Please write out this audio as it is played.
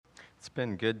It's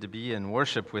been good to be in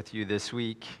worship with you this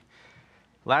week.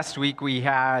 Last week we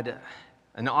had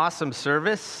an awesome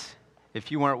service. If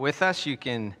you weren't with us, you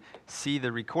can see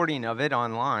the recording of it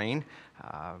online.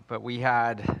 But we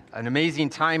had an amazing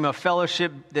time of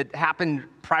fellowship that happened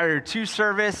prior to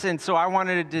service. And so I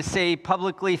wanted to say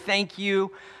publicly thank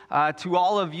you to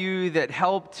all of you that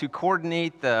helped to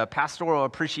coordinate the Pastoral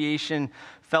Appreciation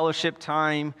Fellowship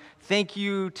time. Thank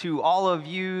you to all of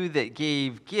you that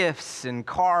gave gifts and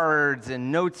cards and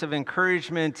notes of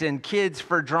encouragement and kids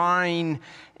for drawing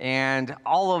and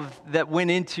all of that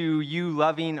went into you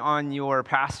loving on your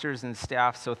pastors and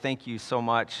staff. So thank you so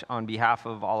much on behalf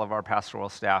of all of our pastoral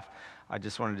staff. I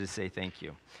just wanted to say thank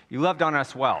you. You loved on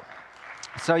us well.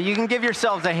 So you can give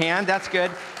yourselves a hand. That's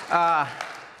good.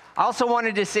 I also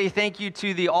wanted to say thank you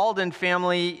to the Alden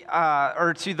family,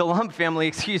 or to the Lump family,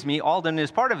 excuse me. Alden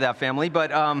is part of that family, but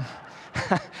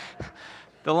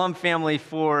the Lump family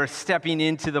for stepping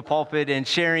into the pulpit and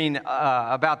sharing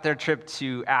about their trip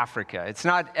to Africa. It's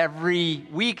not every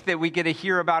week that we get to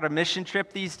hear about a mission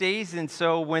trip these days, and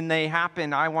so when they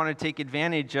happen, I want to take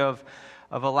advantage of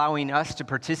allowing us to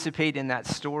participate in that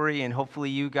story, and hopefully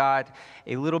you got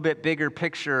a little bit bigger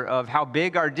picture of how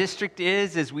big our district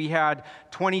is, as we had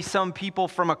 20-some people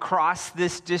from across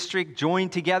this district join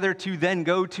together to then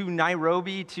go to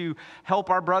Nairobi to help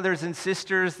our brothers and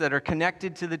sisters that are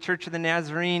connected to the Church of the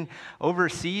Nazarene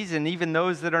overseas, and even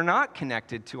those that are not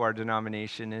connected to our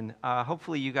denomination. And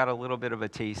hopefully you got a little bit of a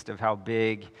taste of how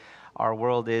big our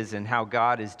world is and how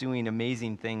God is doing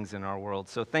amazing things in our world.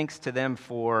 So thanks to them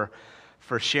for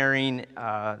sharing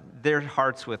their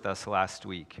hearts with us last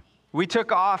week. We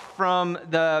took off from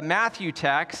the Matthew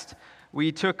text.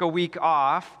 We took a week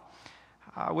off,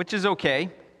 which is okay,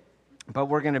 but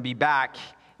we're going to be back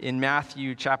in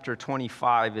Matthew chapter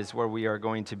 25 is where we are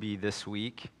going to be this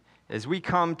week, as we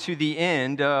come to the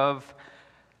end of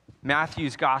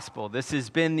Matthew's gospel. This has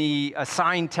been the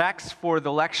assigned text for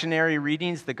the lectionary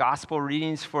readings, the gospel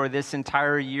readings for this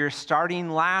entire year, starting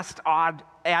last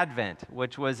Advent,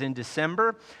 which was in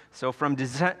December. So from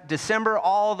December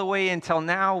all the way until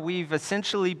now, we've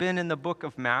essentially been in the book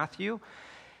of Matthew,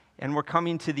 and we're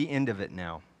coming to the end of it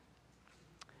now.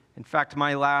 In fact,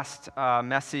 my last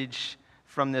message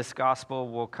from this gospel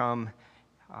will come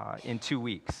in 2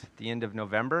 weeks, at the end of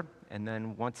November, and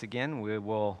then once again we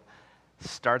will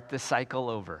start the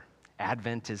cycle over.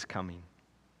 Advent is coming.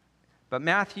 But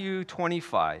Matthew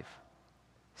 25,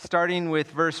 starting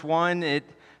with verse 1, it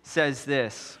says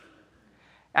this: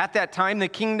 "At that time the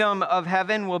kingdom of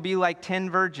heaven will be like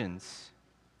 10 virgins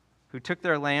who took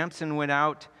their lamps and went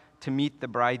out to meet the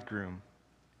bridegroom.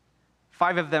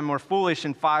 5 of them were foolish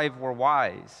and 5 were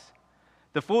wise.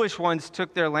 The foolish ones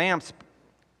took their lamps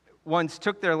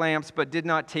but did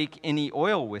not take any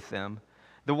oil with them.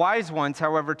 The wise ones,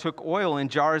 however, took oil in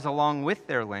jars along with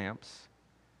their lamps.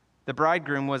 The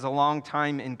bridegroom was a long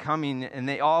time in coming, and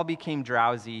they all became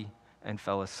drowsy and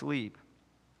fell asleep.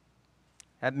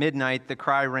 At midnight, the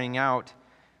cry rang out,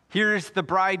 'Here's the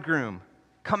bridegroom,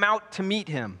 come out to meet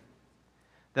him.'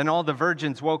 Then all the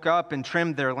virgins woke up and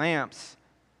trimmed their lamps.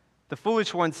 The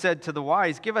foolish ones said to the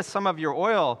wise, 'Give us some of your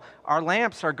oil, our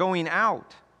lamps are going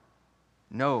out.'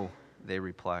 'No,' they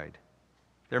replied.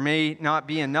 'There may not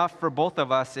be enough for both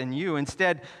of us and you.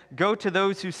 Instead, go to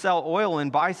those who sell oil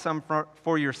and buy some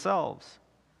for yourselves.'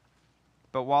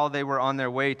 But while they were on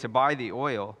their way to buy the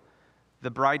oil,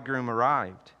 the bridegroom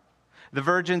arrived. The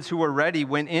virgins who were ready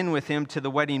went in with him to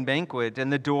the wedding banquet,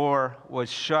 and the door was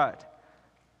shut.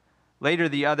 Later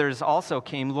the others also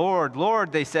came. 'Lord,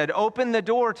 Lord,' they said, 'open the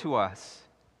door to us.'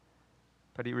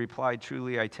 But he replied,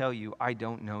 'Truly I tell you, I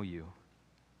don't know you.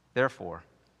 Therefore,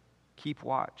 keep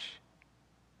watch,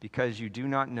 because you do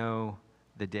not know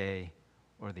the day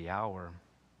or the hour.'"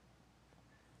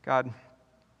 God,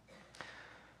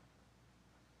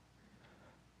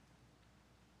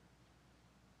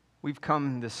 we've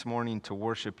come this morning to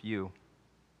worship you,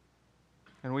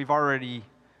 and we've already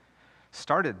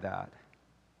started that.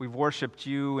 We've worshiped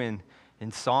you in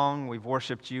song, we've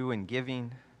worshiped you in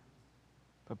giving,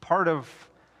 but part of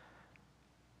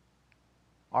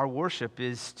our worship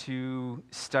is to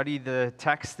study the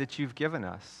text that you've given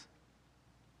us.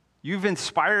 You've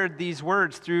inspired these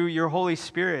words through your Holy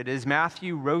Spirit as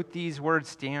Matthew wrote these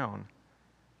words down.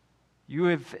 You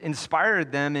have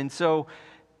inspired them, and so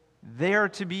they are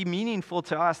to be meaningful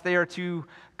to us. They are to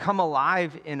come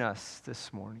alive in us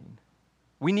this morning.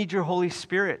 We need your Holy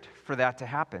Spirit for that to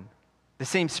happen. The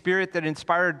same Spirit that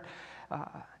inspired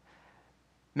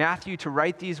Matthew to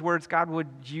write these words, God, would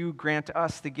you grant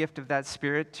us the gift of that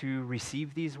Spirit to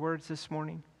receive these words this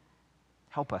morning?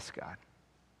 Help us, God.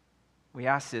 We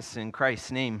ask this in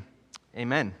Christ's name.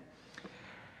 Amen.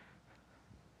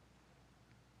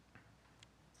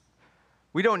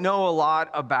 We don't know a lot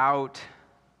about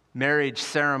marriage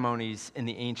ceremonies in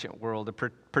the ancient world,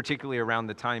 particularly around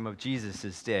the time of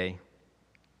Jesus' day.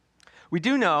 We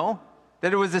do know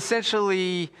that it was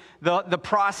essentially the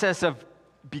process of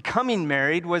becoming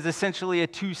married was essentially a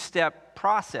two-step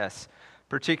process,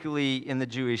 particularly in the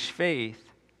Jewish faith.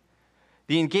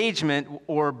 The engagement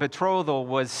or betrothal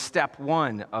was step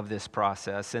one of this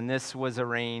process, and this was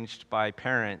arranged by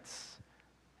parents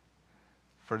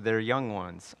for their young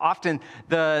ones. Often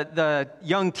the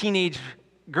young teenage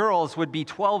girls would be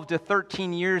 12 to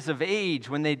 13 years of age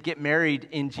when they'd get married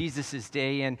in Jesus'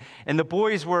 day, and the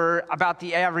boys were about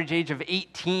the average age of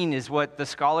 18 is what the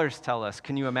scholars tell us.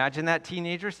 Can you imagine that,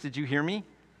 teenagers? Did you hear me?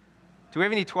 Do we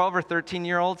have any 12 or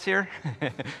 13-year-olds here?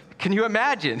 Can you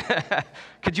imagine?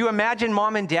 Could you imagine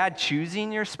mom and dad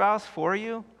choosing your spouse for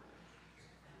you?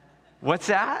 What's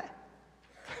that?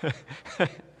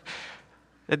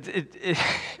 It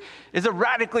is a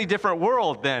radically different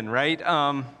world then, right?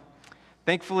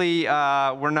 Thankfully,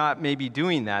 we're not maybe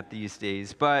doing that these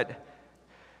days, but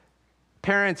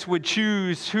parents would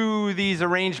choose who these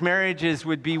arranged marriages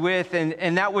would be with,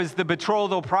 and that was the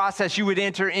betrothal process. You would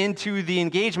enter into the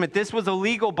engagement. This was a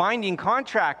legal binding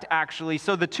contract, actually,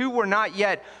 so the two were not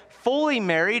yet fully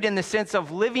married in the sense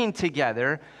of living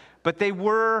together, but they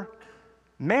were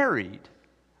married.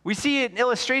 We see an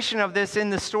illustration of this in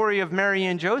the story of Mary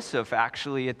and Joseph,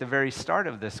 actually, at the very start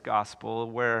of this gospel,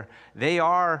 where they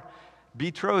are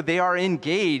betrothed, they are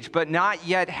engaged, but not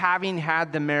yet having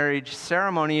had the marriage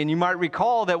ceremony. And you might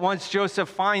recall that once Joseph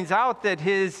finds out that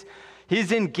his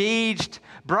engaged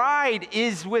bride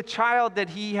is with child, that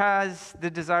he has the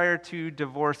desire to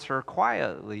divorce her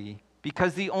quietly,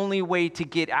 because the only way to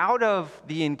get out of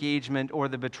the engagement or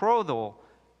the betrothal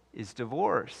is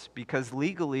divorce, because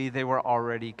legally they were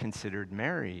already considered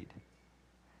married.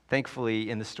 Thankfully,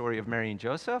 in the story of Mary and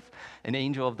Joseph, an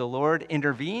angel of the Lord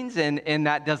intervenes, and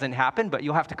that doesn't happen, but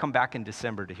you'll have to come back in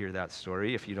December to hear that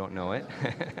story if you don't know it.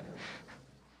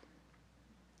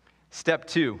 Step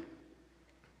 2,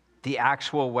 the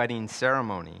actual wedding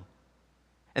ceremony.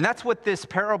 And that's what this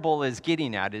parable is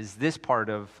getting at, is this part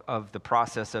of the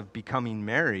process of becoming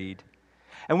married.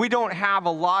 And we don't have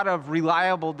a lot of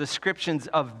reliable descriptions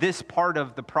of this part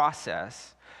of the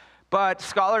process. But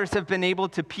scholars have been able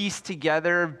to piece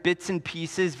together bits and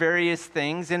pieces, various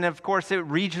things. And of course,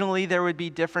 regionally there would be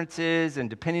differences, and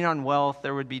depending on wealth,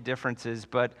 there would be differences.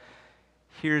 But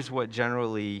here's what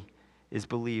generally is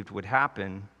believed would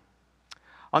happen.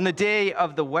 On the day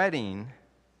of the wedding,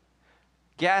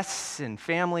 guests and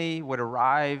family would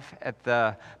arrive at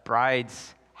the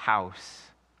bride's house.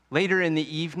 Later in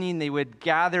the evening, they would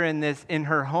gather in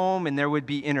her home, and there would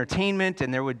be entertainment,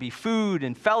 and there would be food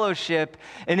and fellowship,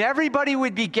 and everybody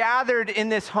would be gathered in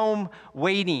this home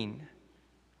waiting.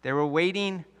 They were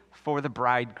waiting for the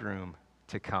bridegroom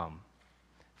to come,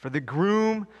 for the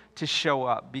groom to show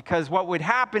up, because what would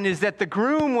happen is that the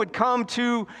groom would come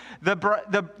to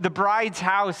the bride's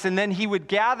house, and then he would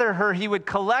gather her, he would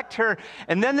collect her,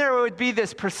 and then there would be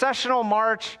this processional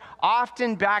march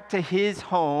often back to his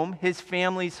home, his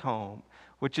family's home,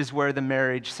 which is where the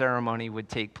marriage ceremony would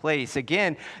take place.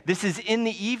 Again, this is in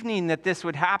the evening that this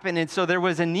would happen, and so there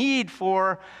was a need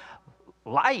for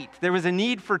light. There was a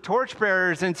need for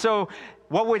torchbearers, and so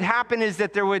what would happen is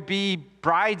that there would be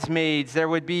bridesmaids, there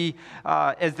would be,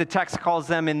 as the text calls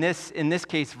them in this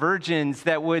case, virgins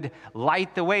that would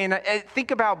light the way. And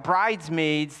think about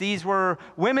bridesmaids. These were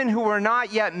women who were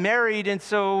not yet married, and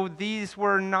so these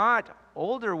were not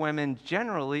older women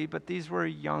generally, but these were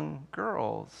young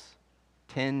girls,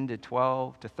 10 to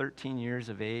 12 to 13 years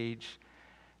of age,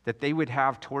 that they would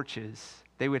have torches.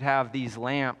 They would have these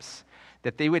lamps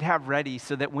that they would have ready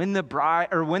so that when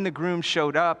the groom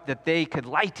showed up, that they could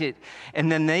light it,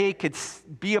 and then they could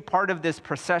be a part of this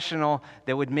processional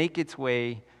that would make its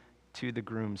way to the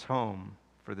groom's home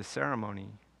for the ceremony.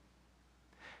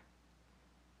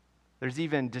 There's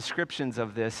even descriptions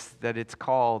of this, that it's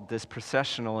called, this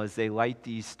processional, as they light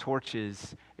these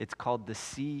torches, it's called the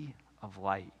Sea of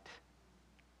Light.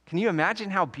 Can you imagine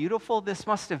how beautiful this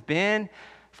must have been?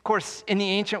 Of course, in the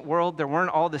ancient world, there weren't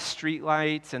all the street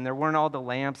lights, and there weren't all the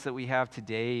lamps that we have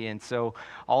today, and so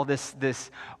all this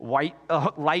white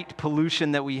light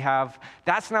pollution that we have,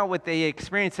 that's not what they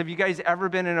experienced. Have you guys ever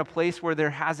been in a place where there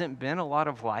hasn't been a lot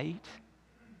of light?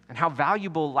 And how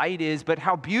valuable light is, but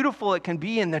how beautiful it can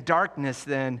be in the darkness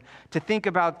then, to think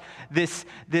about this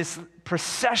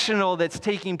processional that's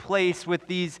taking place with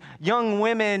these young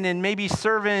women and maybe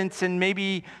servants and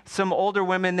maybe some older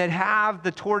women that have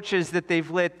the torches that they've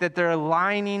lit, that they're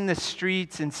lining the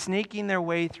streets and snaking their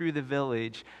way through the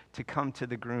village to come to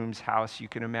the groom's house. You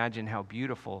can imagine how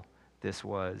beautiful this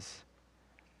was.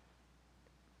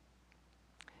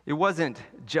 It wasn't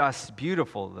just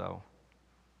beautiful, though.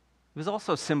 It was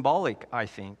also symbolic, I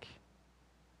think.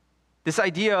 This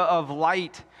idea of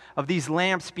light, of these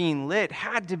lamps being lit,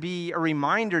 had to be a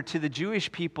reminder to the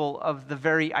Jewish people of the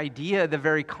very idea, the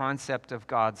very concept of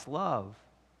God's love.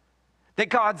 That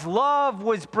God's love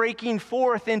was breaking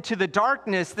forth into the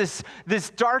darkness, this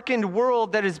darkened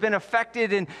world that has been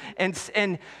affected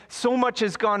and so much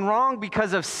has gone wrong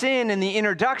because of sin and the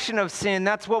introduction of sin.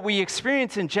 That's what we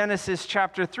experience in Genesis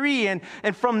chapter 3.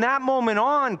 And from that moment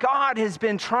on, God has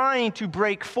been trying to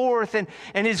break forth, and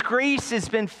His grace has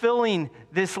been filling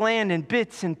this land in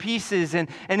bits and pieces, and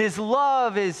His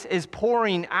love is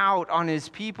pouring out on His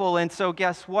people. And so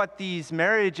guess what? These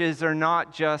marriages are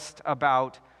not just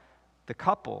about the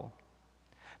couple,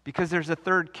 because there's a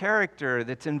third character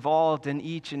that's involved in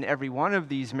each and every one of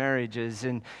these marriages,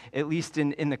 and at least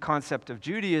in the concept of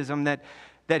Judaism,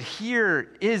 that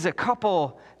here is a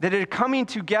couple that are coming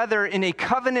together in a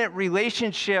covenant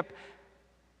relationship.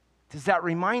 Does that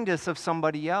remind us of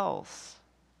somebody else?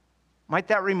 Might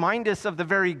that remind us of the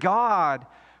very God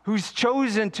who's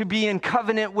chosen to be in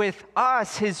covenant with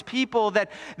us, His people, that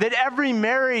every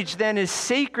marriage then is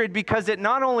sacred because it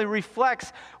not only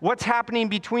reflects what's happening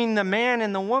between the man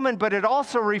and the woman, but it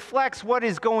also reflects what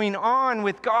is going on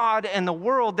with God and the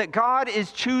world, that God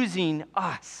is choosing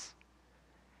us.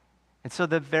 And so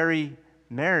the very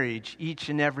marriage, each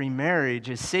and every marriage,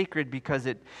 is sacred because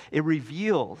it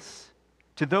reveals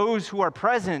to those who are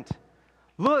present,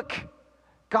 look,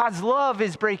 God's love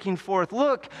is breaking forth.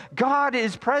 Look, God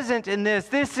is present in this.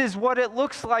 This is what it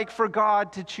looks like for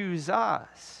God to choose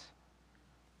us.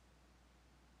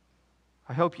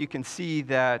 I hope you can see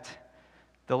that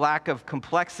the lack of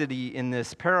complexity in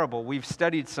this parable. We've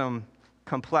studied some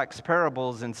complex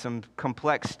parables and some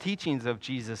complex teachings of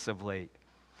Jesus of late.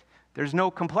 There's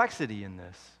no complexity in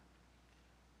this.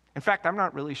 In fact, I'm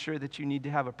not really sure that you need to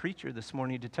have a preacher this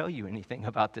morning to tell you anything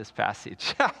about this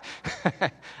passage.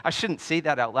 I shouldn't say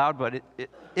that out loud, but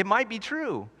it might be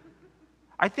true.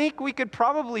 I think we could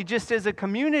probably just as a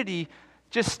community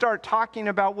just start talking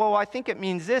about, well, I think it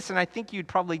means this, and I think you'd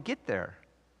probably get there.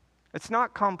 It's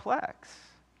not complex.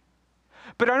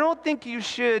 But I don't think you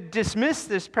should dismiss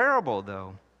this parable,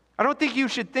 though. I don't think you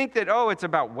should think that, oh, it's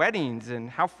about weddings and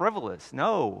how frivolous.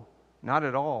 No, not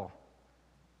at all.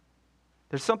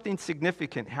 There's something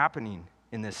significant happening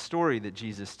in this story that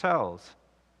Jesus tells.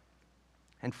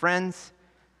 And friends,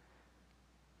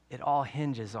 it all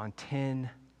hinges on 10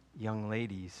 young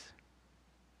ladies.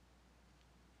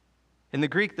 In the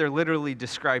Greek, they're literally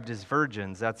described as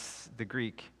virgins. That's the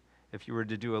Greek. If you were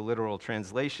to do a literal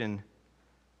translation,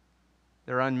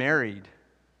 they're unmarried.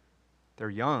 They're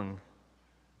young,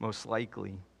 most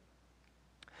likely.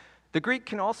 The Greek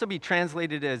can also be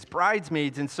translated as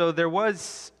bridesmaids, and so there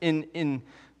was, in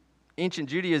ancient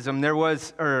Judaism, there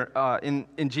was,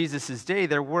 in Jesus' day,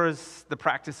 there was the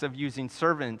practice of using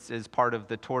servants as part of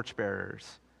the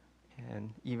torchbearers,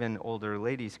 and even older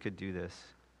ladies could do this.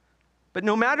 But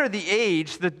no matter the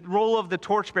age, the role of the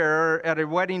torchbearer at a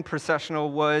wedding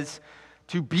processional was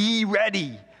to be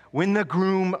ready when the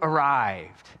groom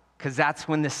arrived, because that's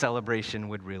when the celebration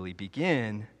would really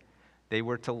begin. They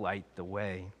were to light the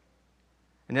way.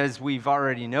 And as we've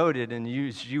already noted, and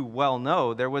you well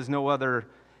know, there was no other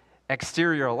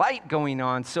exterior light going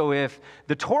on. So if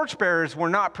the torchbearers were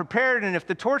not prepared, and if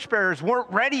the torchbearers weren't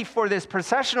ready for this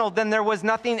processional, then there was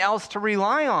nothing else to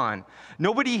rely on.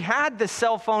 Nobody had the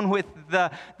cell phone with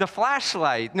the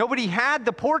flashlight. Nobody had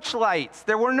the porch lights.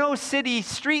 There were no city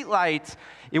street lights.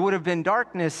 It would have been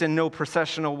darkness, and no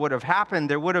processional would have happened.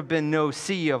 There would have been no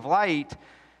sea of light.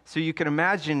 So you can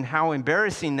imagine how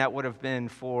embarrassing that would have been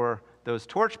for those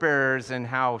torchbearers, and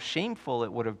how shameful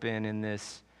it would have been in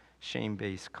this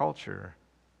shame-based culture.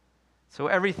 So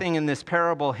everything in this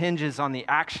parable hinges on the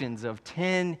actions of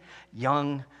 10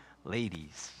 young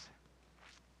ladies.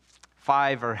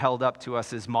 5 are held up to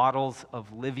us as models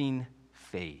of living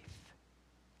faith,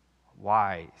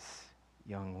 wise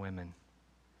young women.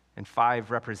 And 5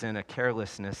 represent a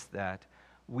carelessness that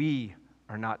we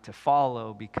are not to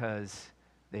follow because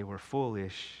they were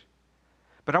foolish.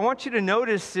 But I want you to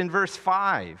notice in verse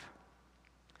 5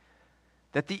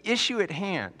 that the issue at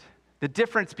hand, the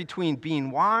difference between being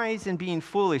wise and being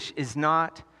foolish, is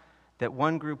not that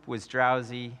one group was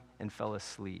drowsy and fell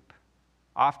asleep.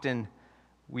 Often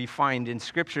we find in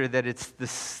Scripture that it's the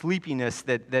sleepiness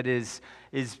that is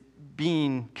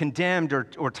being condemned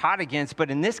or taught against, but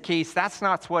in this case, that's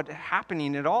not what's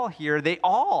happening at all here. They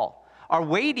all are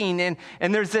waiting, and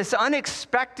there's this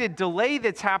unexpected delay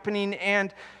that's happening,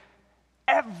 and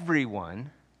everyone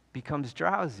becomes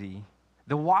drowsy.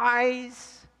 The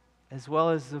wise as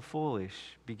well as the foolish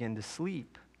begin to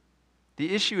sleep.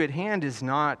 The issue at hand is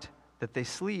not that they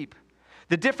sleep.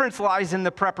 The difference lies in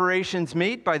the preparations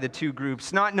made by the two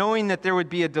groups. Not knowing that there would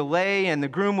be a delay and the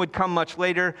groom would come much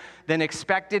later than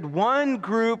expected, one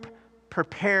group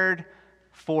prepared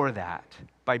for that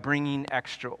by bringing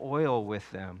extra oil with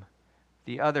them.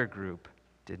 The other group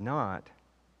did not.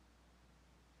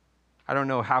 I don't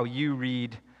know how you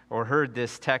read or heard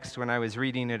this text when I was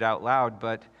reading it out loud,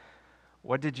 but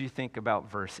what did you think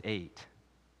about verse 8?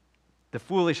 The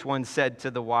foolish one said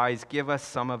to the wise, "Give us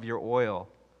some of your oil.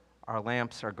 Our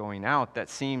lamps are going out." That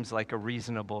seems like a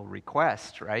reasonable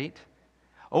request, right?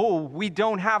 Oh, we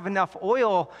don't have enough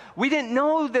oil. We didn't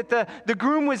know that the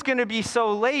groom was going to be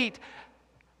so late.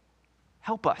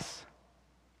 Help us.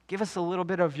 Give us a little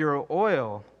bit of your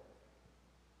oil.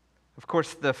 Of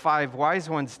course, the 5 wise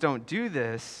ones don't do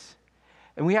this.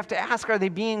 And we have to ask, are they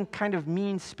being kind of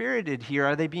mean-spirited here?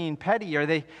 Are they being petty? Are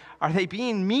they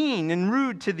being mean and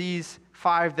rude to these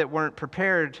 5 that weren't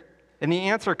prepared? And the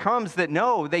answer comes that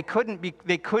no, they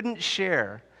couldn't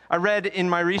share. I read in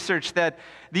my research that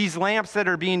these lamps that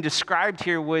are being described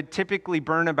here would typically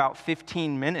burn about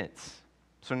 15 minutes,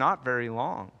 so not very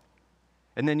long.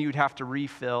 And then you'd have to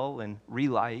refill and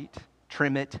relight,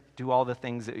 trim it, do all the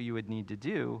things that you would need to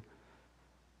do.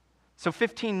 So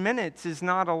 15 minutes is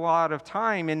not a lot of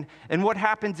time. And what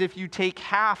happens if you take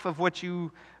half of what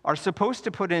you are supposed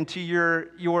to put into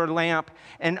your lamp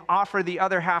and offer the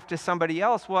other half to somebody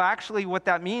else? Well, actually, what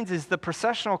that means is the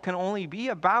processional can only be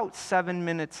about 7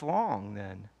 minutes long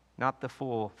then, not the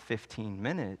full 15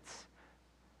 minutes.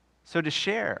 So to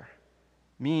share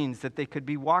means that they could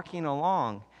be walking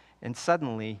along and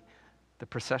suddenly the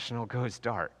processional goes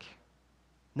dark.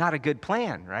 Not a good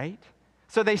plan, right?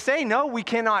 So they say, no, we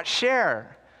cannot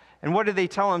share. And what do they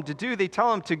tell them to do? They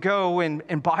tell them to go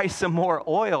and buy some more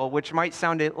oil, which might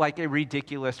sound like a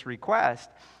ridiculous request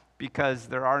because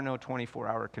there are no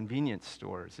 24-hour convenience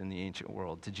stores in the ancient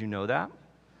world. Did you know that?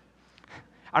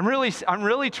 I'm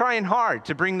really trying hard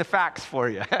to bring the facts for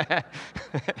you.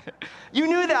 You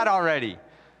knew that already.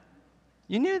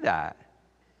 You knew that.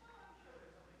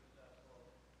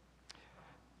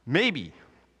 Maybe.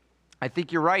 I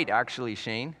think you're right, actually,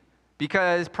 Shane.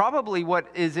 Because probably what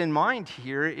is in mind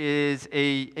here is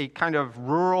a kind of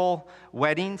rural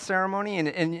wedding ceremony.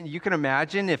 And you can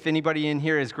imagine if anybody in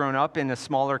here has grown up in a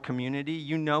smaller community,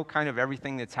 you know kind of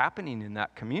everything that's happening in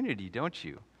that community, don't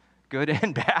you? Good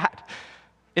and bad.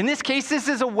 In this case, this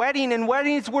is a wedding, and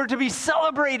weddings were to be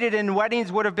celebrated, and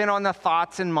weddings would have been on the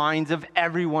thoughts and minds of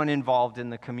everyone involved in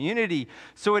the community.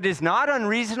 So it is not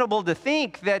unreasonable to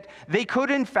think that they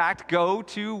could, in fact, go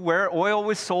to where oil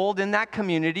was sold in that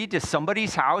community, to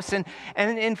somebody's house, and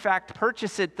in fact,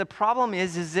 purchase it. The problem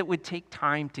is it would take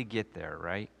time to get there,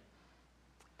 right?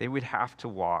 They would have to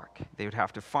walk. They would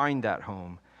have to find that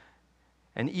home.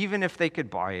 And even if they could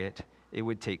buy it, it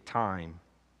would take time.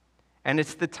 And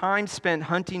it's the time spent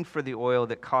hunting for the oil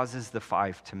that causes the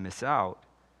 5 to miss out.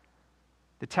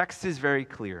 The text is very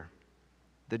clear.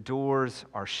 The doors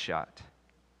are shut.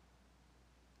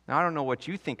 Now, I don't know what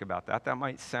you think about that. That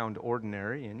might sound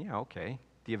ordinary, and yeah, okay,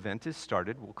 the event is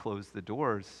started, we'll close the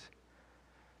doors.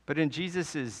 But in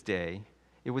Jesus' day,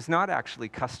 it was not actually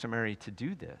customary to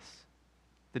do this.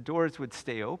 The doors would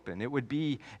stay open. It would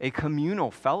be a communal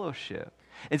fellowship.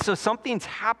 And so something's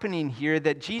happening here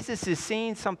that Jesus is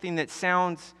saying something that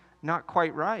sounds not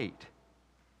quite right.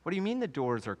 What do you mean the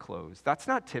doors are closed? That's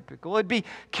not typical. It'd be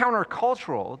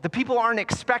countercultural. The people aren't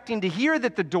expecting to hear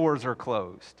that the doors are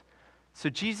closed. So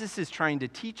Jesus is trying to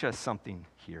teach us something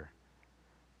here.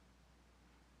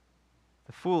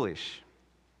 The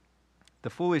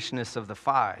foolishness of the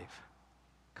 5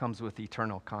 comes with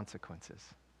eternal consequences.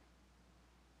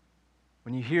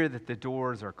 When you hear that the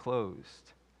doors are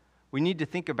closed, we need to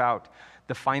think about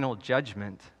the final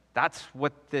judgment. That's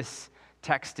what this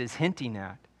text is hinting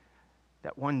at,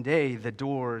 that one day the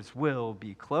doors will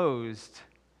be closed.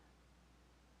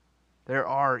 There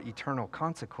are eternal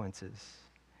consequences.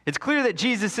 It's clear that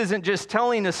Jesus isn't just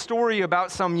telling a story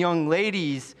about some young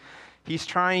ladies. He's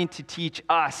trying to teach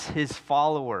us, his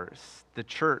followers, the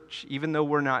church, even though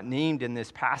we're not named in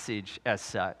this passage as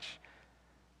such.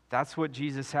 That's what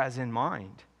Jesus has in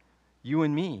mind, you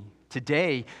and me.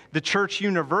 Today, the church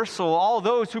universal, all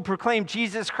those who proclaim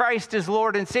Jesus Christ as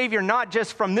Lord and Savior, not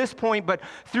just from this point, but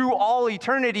through all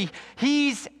eternity,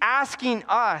 he's asking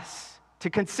us to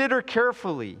consider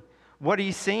carefully what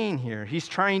he's saying here. He's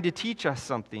trying to teach us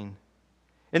something.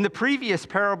 In the previous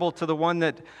parable to the one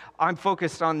that I'm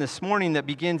focused on this morning that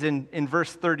begins in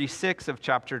verse 36 of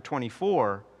chapter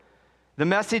 24, the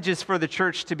message is for the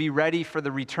church to be ready for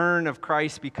the return of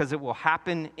Christ because it will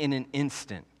happen in an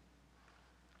instant.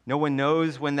 No one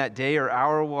knows when that day or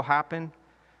hour will happen,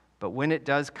 But when it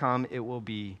does come, it will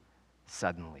be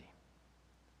suddenly.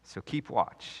 So keep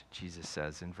watch, Jesus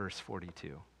says in verse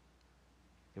 42.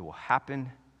 It will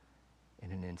happen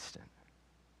in an instant.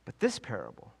 But this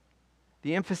parable,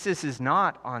 the emphasis is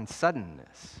not on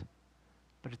suddenness,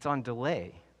 but it's on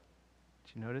delay.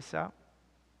 Did you notice that?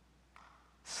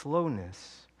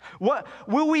 Slowness. What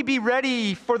will we be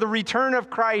ready for the return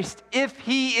of Christ if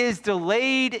he is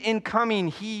delayed in coming?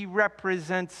 He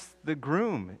represents the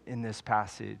groom in this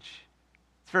passage.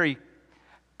 It's very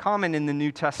common in the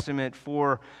New Testament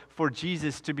for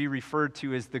Jesus to be referred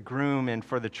to as the groom and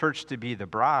for the church to be the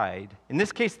bride. In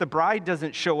this case, the bride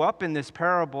doesn't show up in this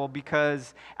parable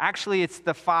because actually it's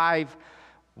the 5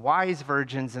 wise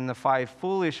virgins and the 5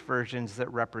 foolish virgins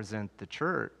that represent the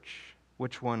church.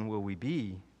 Which one will we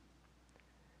be?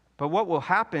 But what will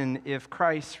happen if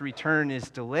Christ's return is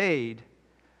delayed?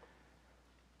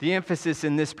 The emphasis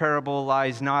in this parable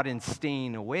lies not in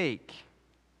staying awake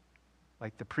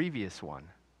like the previous one,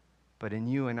 but in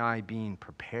you and I being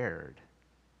prepared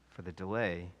for the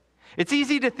delay. It's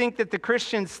easy to think that the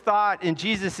Christians thought in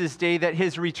Jesus' day that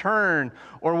his return,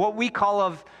 or what we call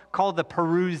the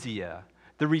parousia,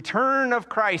 the return of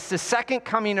Christ, the second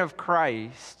coming of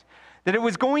Christ, that it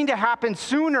was going to happen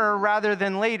sooner rather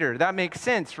than later. That makes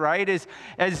sense, right?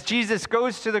 As Jesus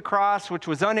goes to the cross, which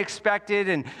was unexpected,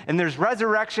 and there's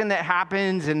resurrection that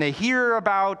happens, and they hear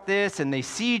about this, and they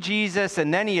see Jesus,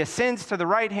 and then he ascends to the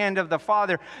right hand of the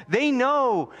Father. They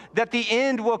know that the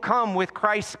end will come with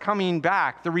Christ coming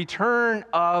back, the return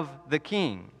of the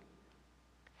King.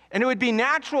 And it would be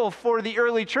natural for the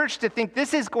early church to think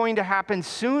this is going to happen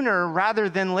sooner rather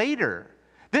than later.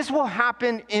 This will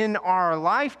happen in our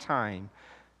lifetime.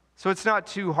 So it's not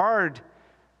too hard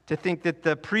to think that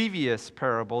the previous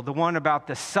parable, the one about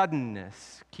the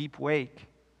suddenness, keep awake,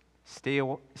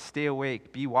 stay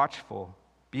awake, be watchful,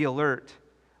 be alert,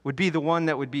 would be the one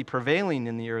that would be prevailing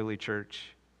in the early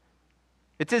church.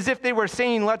 It's as if they were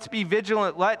saying, let's be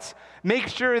vigilant, let's make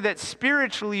sure that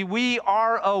spiritually we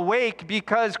are awake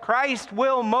because Christ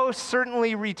will most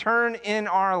certainly return in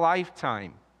our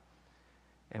lifetime.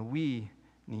 And we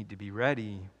need to be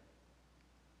ready.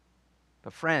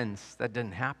 But friends, that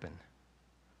didn't happen.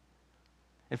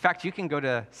 In fact, you can go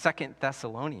to 2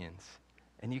 Thessalonians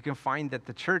and you can find that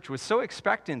the church was so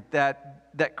expectant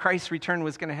that Christ's return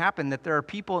was going to happen that there are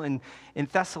people in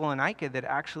Thessalonica that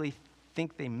actually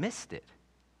think they missed it.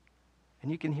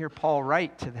 And you can hear Paul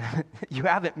write to them, you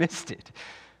haven't missed it.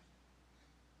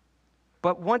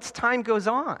 But once time goes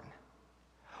on,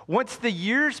 once the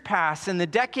years pass and the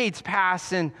decades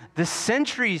pass and the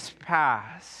centuries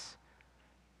pass,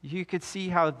 you could see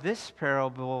how this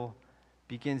parable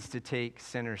begins to take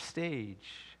center stage.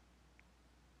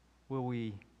 Will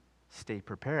we stay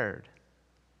prepared?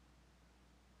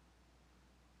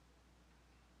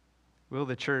 Will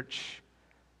the church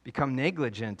become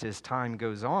negligent as time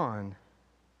goes on?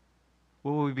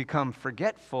 Will we become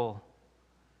forgetful,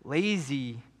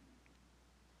 lazy?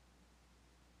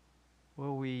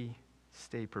 Will we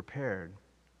stay prepared?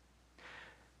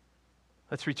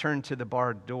 Let's return to the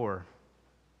barred door.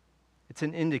 It's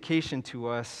an indication to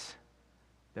us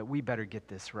that we better get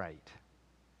this right,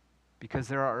 because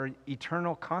there are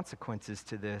eternal consequences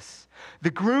to this.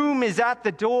 The groom is at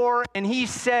the door, and he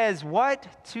says,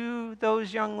 what to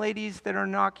those young ladies that are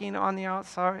knocking on the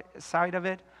outside of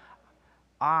it?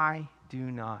 I do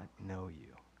not know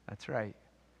you. That's right.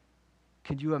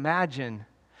 Could you imagine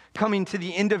coming to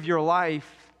the end of your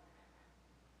life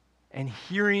and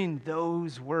hearing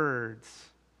those words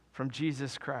from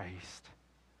Jesus Christ?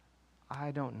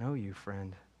 I don't know you,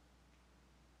 friend.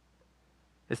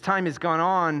 As time has gone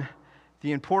on,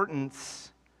 the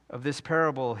importance of this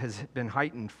parable has been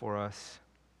heightened for us.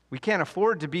 We can't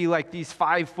afford to be like these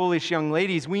 5 foolish young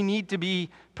ladies. We need to be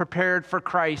prepared for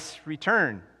Christ's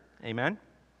return. Amen?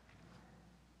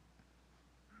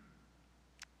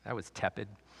 That was tepid.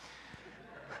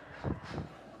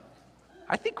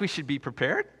 I think we should be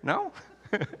prepared, no?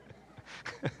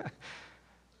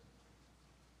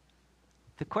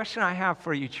 The question I have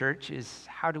for you, church, is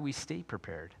how do we stay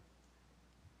prepared?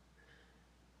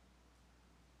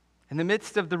 In the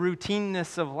midst of the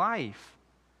routineness of life,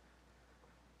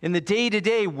 in the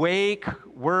day-to-day wake,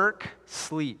 work,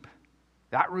 sleep,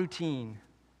 that routine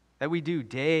that we do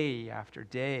day after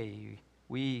day,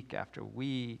 week after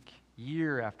week,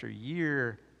 year after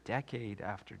year, decade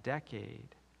after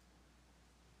decade,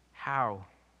 how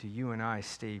do you and I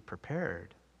stay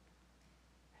prepared?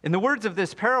 In the words of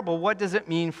this parable, what does it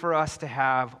mean for us to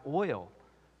have oil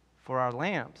for our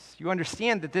lamps? You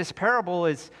understand that this parable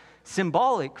is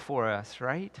symbolic for us,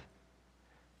 right?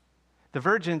 The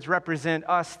virgins represent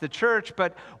us, the church,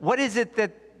 but what is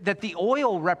it that the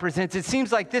oil represents. It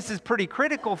seems like this is pretty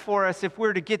critical for us if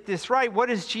we're to get this right. What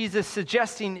is Jesus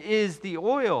suggesting is the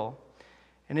oil?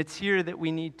 And it's here that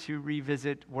we need to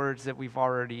revisit words that we've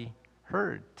already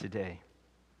heard today.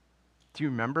 Do you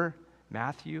remember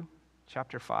Matthew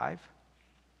chapter 5?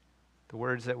 The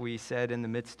words that we said in the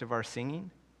midst of our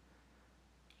singing?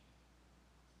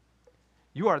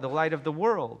 You are the light of the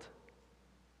world.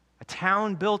 A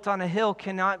town built on a hill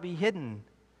cannot be hidden.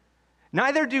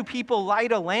 Neither do people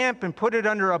light a lamp and put it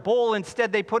under a bowl.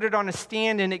 Instead, they put it on a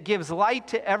stand, and it gives light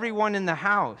to everyone in the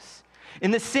house.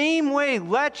 In the same way,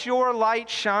 let your light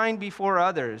shine before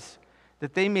others,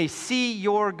 that they may see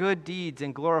your good deeds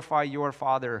and glorify your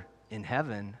Father in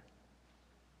heaven.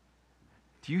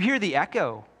 Do you hear the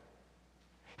echo?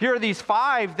 Here are these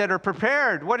 5 that are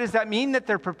prepared. What does that mean that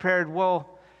they're prepared?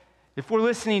 Well, if we're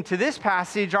listening to this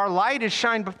passage, our light is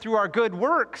shined through our good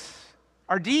works,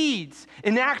 our deeds,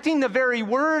 enacting the very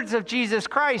words of Jesus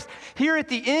Christ. Here at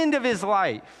the end of his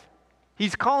life,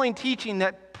 he's calling teaching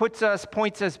that points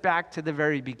us back to the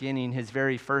very beginning, his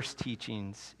very first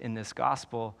teachings in this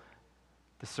gospel,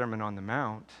 the Sermon on the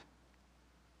Mount.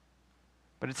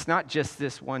 But it's not just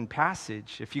this one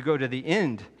passage. If you go to the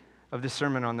end of the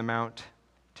Sermon on the Mount,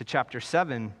 to chapter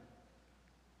 7,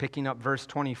 picking up verse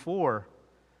 24,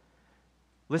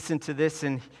 listen to this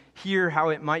and hear how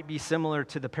it might be similar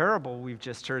to the parable we've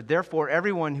just heard. Therefore,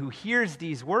 everyone who hears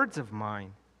these words of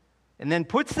mine and then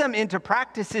puts them into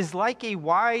practice is like a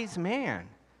wise man.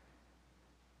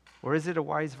 Or is it a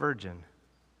wise virgin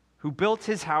who built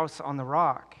his house on the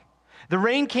rock? The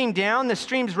rain came down, the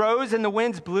streams rose, and the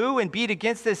winds blew and beat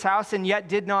against this house, and yet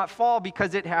did not fall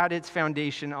because it had its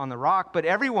foundation on the rock. But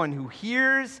everyone who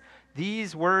hears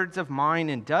these words of mine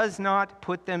and does not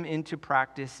put them into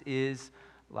practice is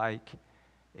like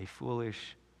a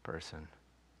foolish person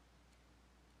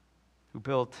who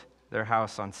built their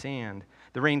house on sand.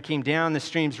 The rain came down, the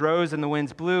streams rose, and the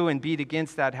winds blew and beat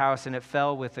against that house, and it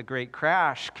fell with a great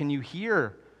crash. Can you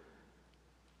hear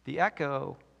the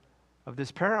echo of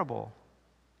this parable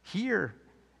here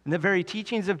in the very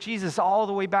teachings of Jesus all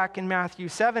the way back in Matthew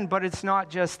 7? But it's not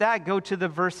just that. Go to the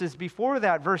verses before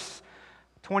that, verse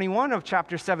 21 of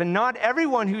chapter 7. Not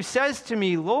everyone who says to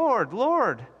me, Lord,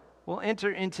 Lord, will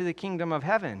enter into the kingdom of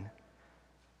heaven,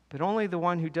 but only the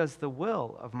one who does the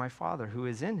will of my Father who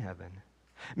is in heaven.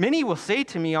 Many will say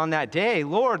to me on that day,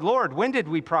 Lord, Lord, when did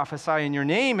we prophesy in your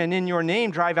name, and in your name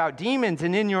drive out demons,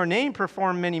 and in your name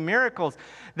perform many miracles?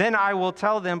 Then I will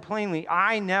tell them plainly,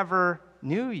 I never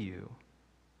knew you.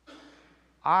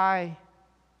 I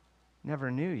never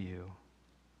knew you.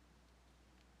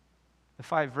 The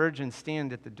 5 virgins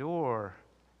stand at the door,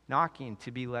 knocking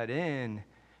to be let in,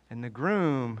 and the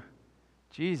groom,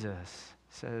 Jesus,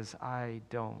 says, I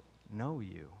don't know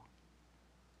you.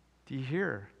 Do you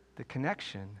hear the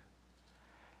connection?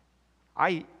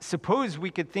 I suppose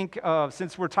we could think of,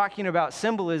 since we're talking about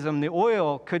symbolism, the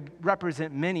oil could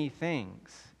represent many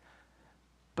things.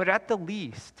 But at the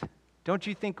least, don't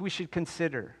you think we should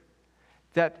consider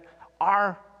that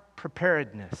our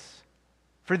preparedness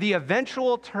for the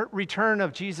eventual return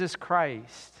of Jesus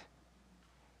Christ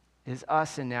is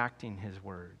us enacting his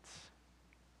words,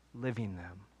 living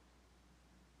them?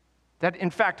 That, in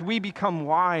fact, we become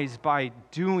wise by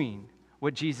doing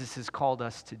what Jesus has called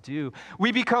us to do.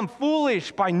 We become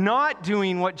foolish by not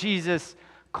doing what Jesus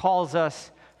calls us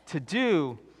to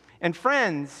do. And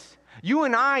friends, you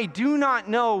and I do not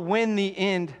know when the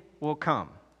end will come.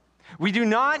 We do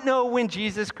not know when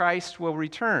Jesus Christ will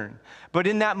return. But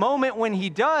in that moment when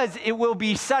he does, it will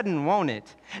be sudden, won't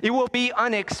it? It will be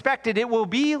unexpected. It will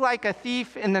be like a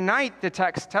thief in the night, the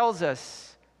text tells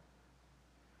us.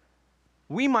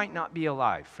 We might not be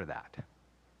alive for that.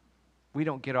 We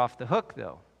don't get off the hook,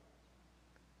 though,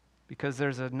 because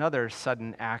there's another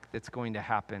sudden act that's going to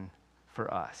happen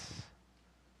for us.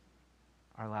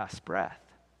 Our last breath.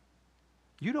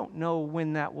 You don't know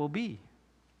when that will be.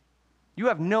 You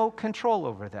have no control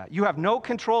over that. You have no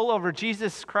control over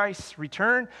Jesus Christ's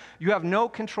return. You have no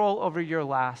control over your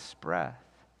last breath.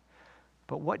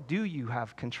 But what do you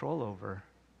have control over?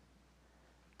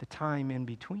 The time in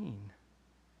between.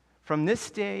 From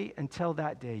this day until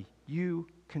that day, you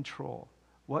control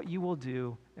what you will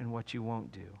do and what you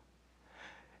won't do.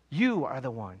 You are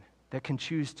the one that can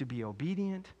choose to be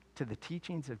obedient to the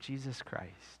teachings of Jesus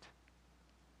Christ.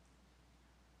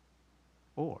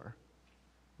 Or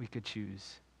we could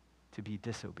choose to be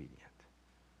disobedient.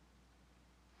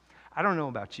 I don't know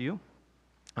about you.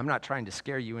 I'm not trying to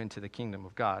scare you into the kingdom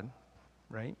of God,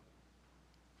 right?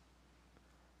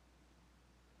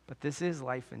 But this is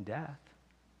life and death.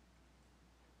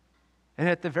 And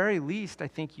at the very least, I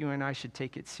think you and I should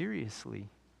take it seriously.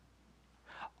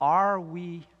 are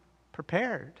we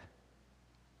prepared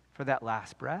for that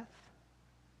last breath?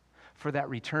 For that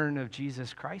return of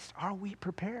Jesus Christ? Are we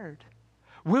prepared?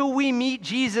 Will we meet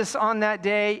Jesus on that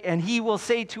day and he will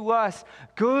say to us,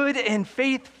 good and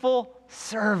faithful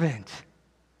servant?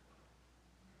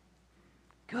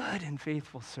 Good and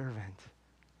faithful servant.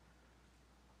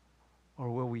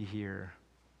 Or will we hear,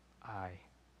 I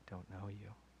don't know you?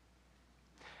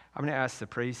 I'm going to ask the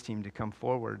praise team to come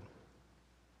forward.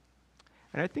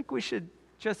 And I think we should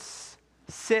just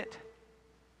sit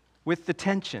with the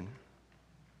tension.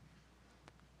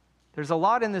 There's a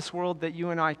lot in this world that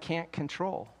you and I can't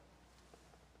control.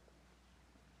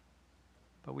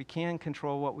 But we can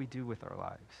control what we do with our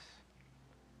lives.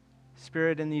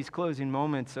 Spirit, in these closing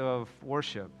moments of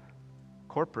worship,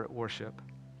 corporate worship,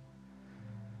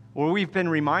 where we've been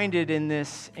reminded in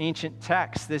this ancient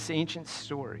text, this ancient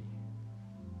story,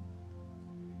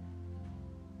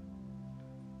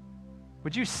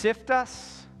 would you sift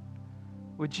us?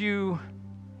 Would you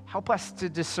help us to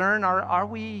discern, are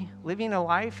we living a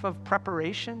life of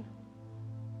preparation?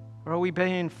 Or are we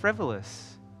being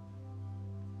frivolous?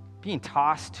 Being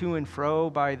tossed to and fro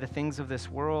by the things of this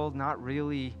world, not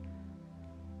really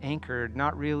anchored,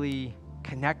 not really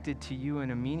connected to you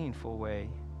in a meaningful way.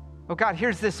 Oh God,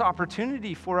 here's this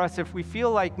opportunity for us if we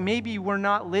feel like maybe we're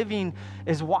not living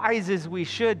as wise as we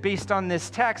should based on this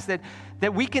text,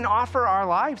 that we can offer our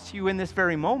lives to you in this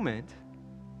very moment.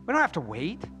 We don't have to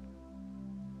wait.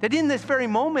 That in this very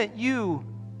moment, you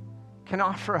can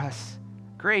offer us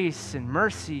grace and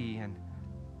mercy and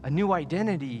a new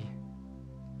identity.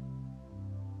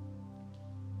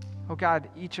 Oh God,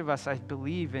 each of us, I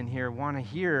believe in here, want to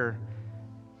hear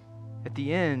at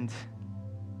the end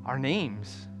our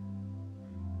names.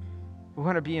 We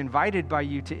want to be invited by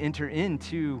you to enter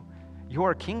into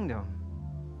your kingdom.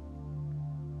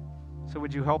 So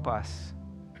would you help us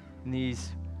in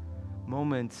these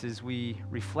moments as we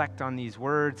reflect on these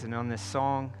words and on this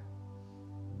song?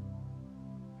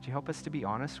 Would you help us to be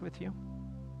honest with you?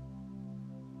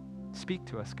 Speak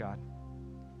to us, God.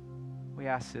 We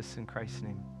ask this in Christ's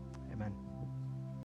name. Amen.